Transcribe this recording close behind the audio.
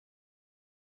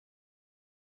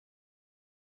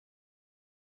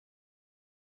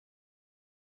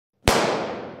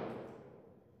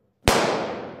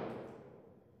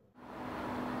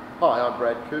Hi, I'm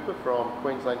Brad Cooper from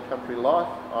Queensland Country Life.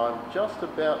 I'm just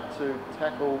about to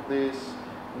tackle this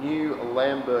new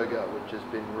lamb burger which has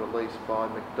been released by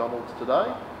McDonald's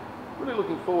today. Really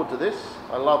looking forward to this.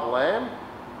 I love lamb.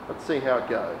 Let's see how it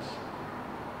goes.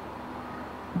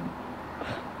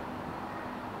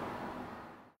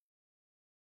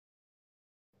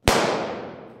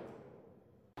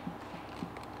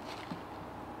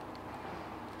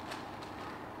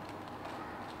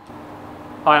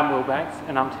 Hi, I'm Will Banks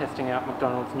and I'm testing out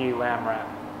McDonald's new lamb wrap.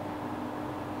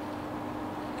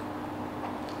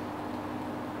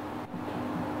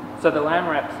 So the lamb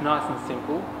wrap's nice and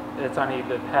simple. It's only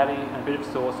the patty and a bit of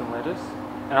sauce and lettuce,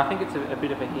 and I think it's a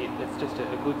bit of a hit. It's just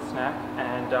a good snack,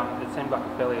 and it seemed like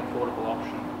a fairly affordable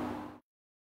option.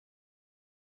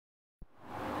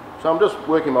 So I'm just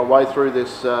working my way through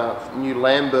this new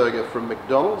lamb burger from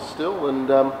McDonald's still, and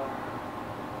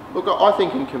look, I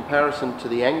think in comparison to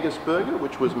the Angus burger,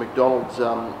 which was McDonald's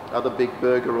other big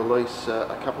burger release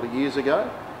a couple of years ago,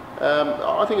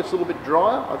 I think it's a little bit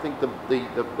drier. I think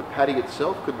the patty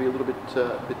itself could be a little bit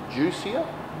juicier.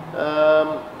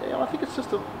 I think it's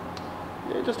just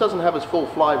it just doesn't have as full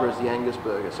flavour as the Angus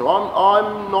burger. So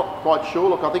I'm not quite sure.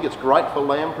 Look, I think it's great for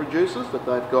lamb producers that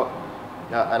they've got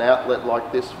an outlet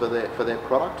like this for their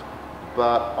product.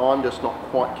 But I'm just not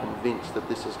quite convinced that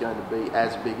this is going to be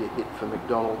as big a hit for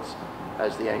McDonald's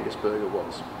as the Angus burger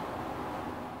was.